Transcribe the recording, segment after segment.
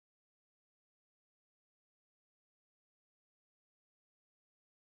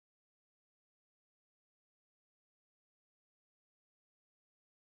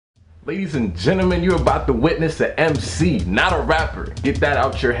Ladies and gentlemen, you're about to witness an MC, not a rapper. Get that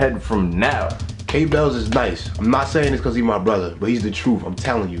out your head from now. K.bellz is nice. I'm not saying this because he's my brother, but he's the truth, I'm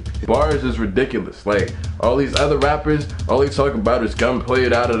telling you. Bars is ridiculous. Like, all these other rappers, all they talk about is gunplay,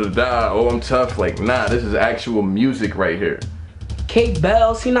 da-da-da-da, oh, I'm tough. Like, nah, this is actual music right here.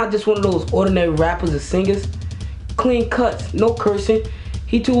 K.bellz, he not just one of those ordinary rappers or singers. Clean cuts, no cursing.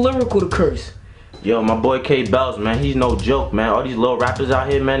 He too lyrical to curse. Yo, my boy k.bellz, man, he's no joke, man. All these little rappers out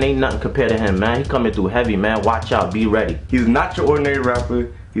here, man, ain't nothing compared to him, man. He coming through heavy, man. Watch out, be ready. He's not your ordinary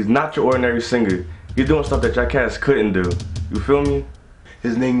rapper. He's not your ordinary singer. He's doing stuff that y'all cats couldn't do. You feel me?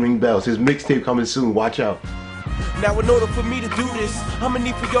 His name ring bells. His mixtape coming soon. Watch out. Now in order for me to do this, I'ma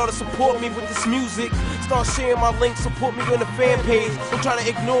need for y'all to support me with this music. Start sharing my link, support me on the fan page. Don't try to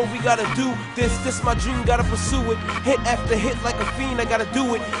ignore, we gotta do this. This my dream, gotta pursue it. Hit after hit like a fiend, I gotta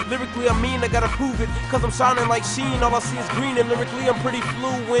do it. Lyrically I mean, I gotta prove it. Cause I'm shining like Sheen, all I see is green. And lyrically I'm pretty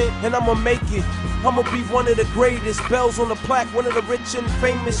fluent, and I'ma make it. I'ma be one of the greatest. Bells on the plaque, one of the rich and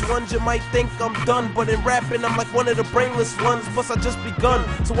famous ones. You might think I'm done, but in rapping I'm like one of the brainless ones. Plus I just begun,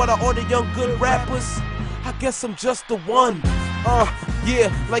 so what are all the young good rappers? I guess I'm just the one.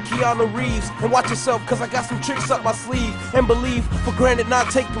 Yeah, like Keanu Reeves. And watch yourself, cause I got some tricks up my sleeve. And believe, for granted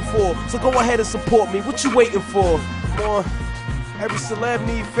not taken for. So go ahead and support me, what you waiting for? Come on, every celeb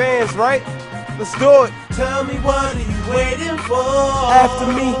need fans, right? Let's do it. Tell me, what are you waiting for? After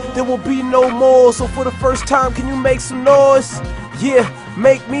me, there will be no more. So for the first time, can you make some noise? Yeah,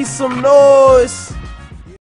 make me some noise.